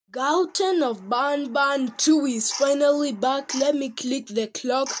Gartern of Banban 2 is finally back. Let me click the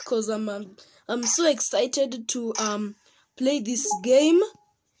clock because I'm so excited to play this game.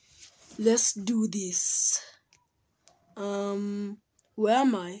 Let's do this. Where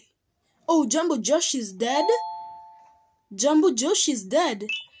am I? Oh, Jumbo Josh is dead. Jumbo Josh is dead.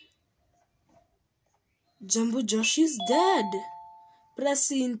 Jumbo Josh is dead.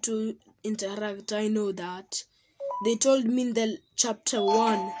 Press in to interact. I know that. They told me in the chapter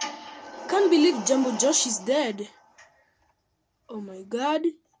 1. Can't believe Jumbo Josh is dead. Oh my god.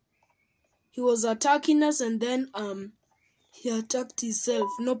 He was attacking us and then he attacked himself.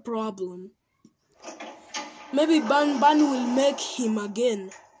 No problem. Maybe Banban will make him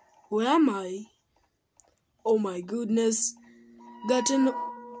again. Where am I? Oh my goodness. Gartern.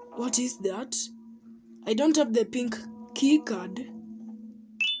 What is that? I don't have the pink key card.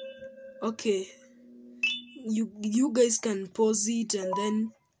 Okay. You guys can pause it and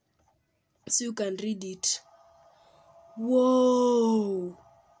then so you can read it. Whoa.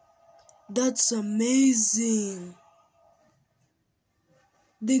 That's amazing.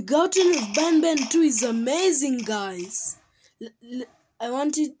 The Gartern of Banban 2 is amazing, guys. I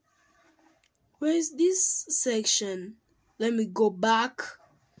want it. Where is this section? Let me go back.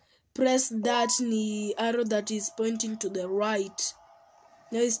 Press that arrow that is pointing to the right.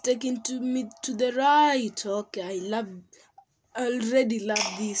 Now it's taking me to the right. Okay, I already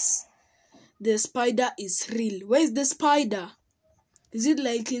love this. The spider is real. Where is the spider? Is it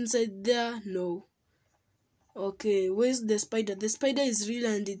like inside there? No. Okay, where's the spider? The spider is real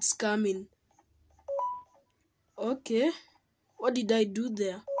and it's coming. Okay. What did I do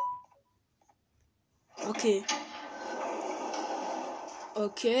there? Okay.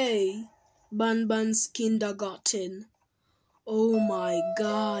 Okay. Banban's kindergarten. Oh my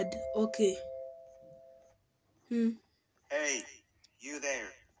god. Okay. Hey, you there.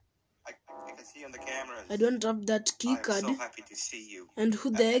 I can see you on the cameras. I don't have that key card. I'm so happy to see you. And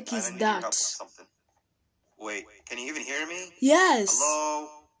who the heck is that? Wait, can you even hear me? Yes. Hello?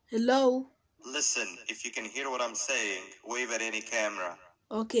 Hello? Listen, if you can hear what I'm saying, wave at any camera.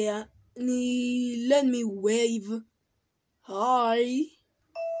 Okay, let me wave. Hi.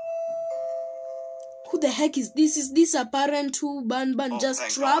 Who the heck is this? Is this a parent who Banban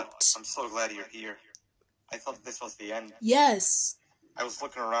just trapped? God. I'm so glad you're here. I thought this was the end. Yes. I was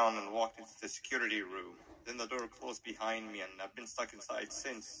looking around and walked into the security room. Then the door closed behind me and I've been stuck inside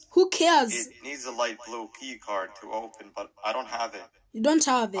since. Who cares? It needs a light blue key card to open, but I don't have it. You don't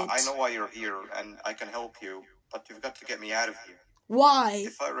have it? I know why you're here and I can help you, but you've got to get me out of here. Why?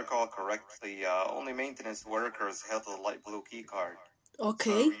 If I recall correctly, only maintenance workers held the light blue key card.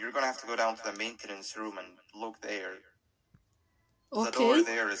 Okay. So you're gonna have to go down to the maintenance room and look there. Okay. The door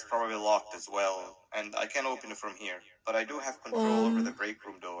there is probably locked as well, and I can't open it from here. But I do have control over the break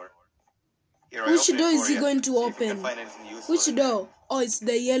room door. Here, which door is he going to open? Which door? Oh, it's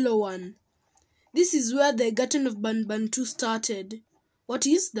the yellow one. This is where the Gartern of Banban 2 started. What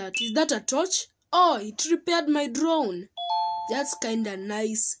is that? Is that a torch? Oh, it repaired my drone. That's kinda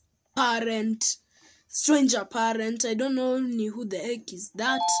nice. Parent. Stranger parent. I don't know who the heck is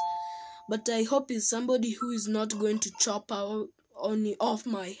that. But I hope it's somebody who is not going to chop off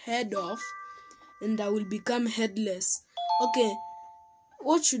my head off. And I will become headless. Okay.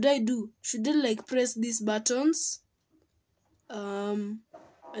 What should I do? Should I like press these buttons?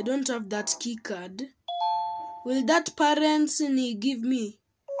 I don't have that key card. Will that parent give me?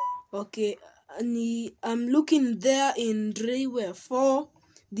 Okay. I'm looking there in Drayware 4.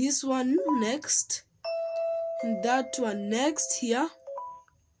 This one next. And that one next here.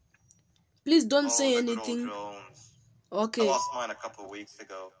 Please don't say anything. Okay. I lost mine a couple weeks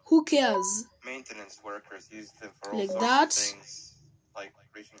ago. Who cares? Maintenance workers used them for like all that. Sorts of things, like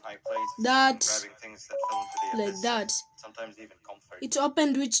reaching high places, that. grabbing things that fell into the abyss, like that. Sometimes even comfort. It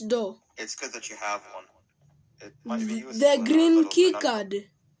opened which door? It's good that you have one. It might be useful. The green key card.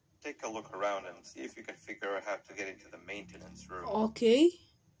 Take a look around and see if you can figure out how to get into the maintenance room. Okay.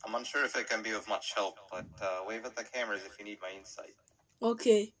 I'm unsure if it can be of much help, but wave at the cameras if you need my insight.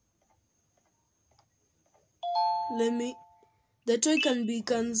 Okay. The toy can be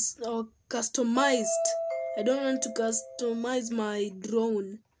customized. I don't want to customize my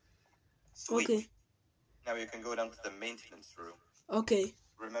drone. Sweet. Okay. Now you can go down to the maintenance room. Okay.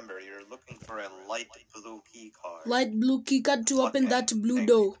 Remember, you're looking for a light blue key card. Light blue key card to open that blue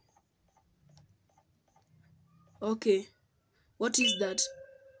door. Okay. What is that?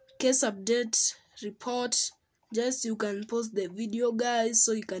 Case update report. Just you can pause the video, guys,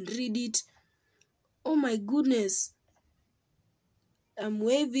 so you can read it. Oh my goodness. I'm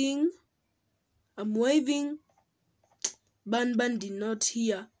waving. Banban did not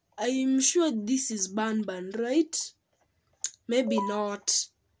hear. I'm sure this is Banban, right? Maybe not.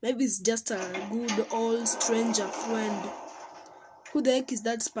 Maybe it's just a good old stranger friend. Who the heck is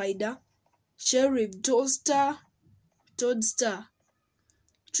that spider? Sheriff Toadster.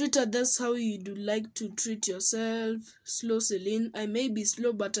 Treat others how you'd like to treat yourself. Slow Celine. I may be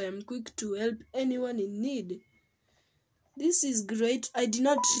slow, but I am quick to help anyone in need. This is great. I did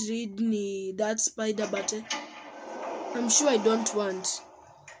not read that spider, but I'm sure I don't want.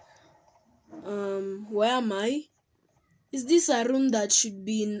 Where am I? Is this a room that should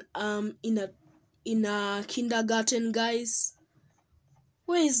be in a kindergarten, guys?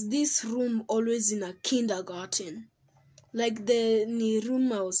 Where is this room always in a kindergarten? Like the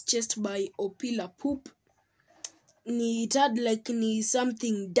room I was chased by Opila Poop. It had like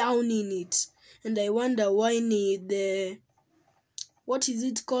something down in it. And I wonder why what is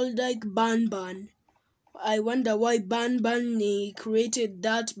it called, like Banban? I wonder why Banban created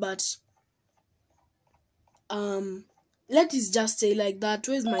that, but let us just say like that.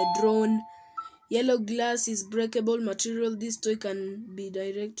 Where's my drone? Yellow glass is breakable material. This toy can be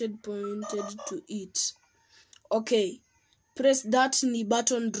pointed to it. Okay. Press that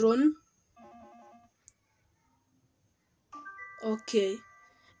button, drone. Okay.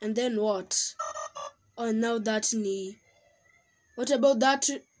 And then what? Oh, now that What about that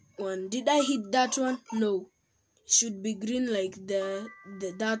one? Did I hit that one? No. It should be green like the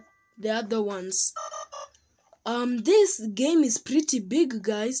other ones. This game is pretty big,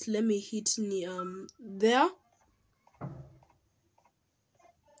 guys. Let me hit there.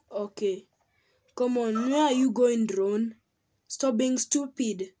 Okay. Come on, where are you going, drone? Stop being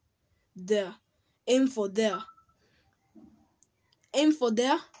stupid. There. Aim for there. Aim for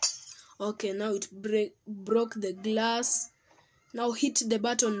there. Okay, now it broke the glass. Now hit the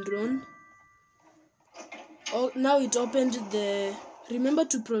button, drone. Oh, now it opened the... Remember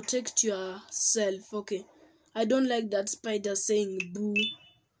to protect yourself. Okay. I don't like that spider saying boo.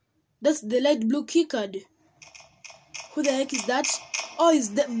 That's the light blue keycard. Who the heck is that? Oh, it's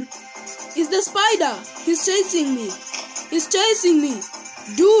the spider. He's chasing me. He's chasing me.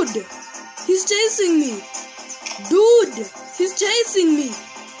 Dude. He's chasing me. Dude. He's chasing me.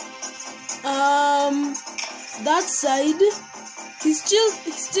 That side. He's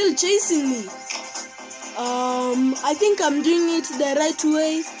still chasing me. I think I'm doing it the right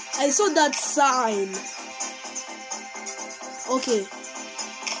way. I saw that sign. Okay.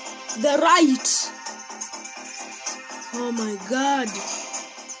 The right. Oh my god.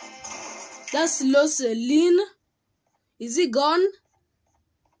 That's Slow Celine. Is he gone?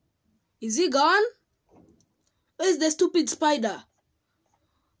 Is he gone? Where's the stupid spider?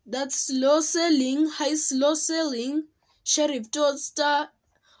 That's Slow Selling. Hi, Slow Selling. Sheriff Toadster.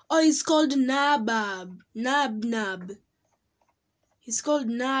 Oh, he's called Nab. He's called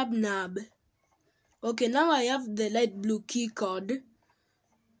Nab. Okay, now I have the light blue key card.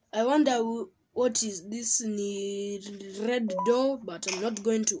 I wonder what is this red door, but I'm not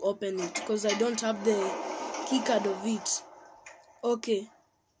going to open it because I don't have the key card of it. Okay.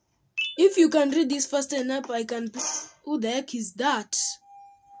 If you can read this fast enough, I can... Who the heck is that?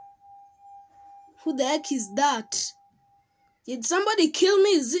 Who the heck is that? Did somebody kill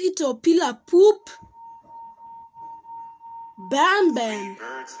me? Is it Opila Poop? Banban. 3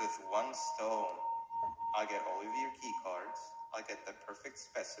 birds with 1 stone. I get all of your key cards. I get the perfect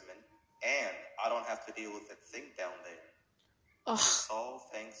specimen. And I don't have to deal with that thing down there. It's all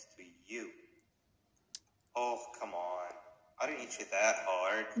thanks to you. Oh, come on. I didn't hit you that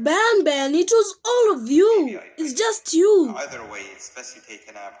hard. Banban, it was all of you. It's just you. Either way, it's best you take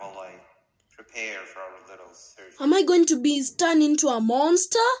a nap while I prepare for our little surgery. Am I going to be turned into a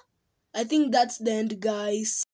monster? I think that's the end, guys.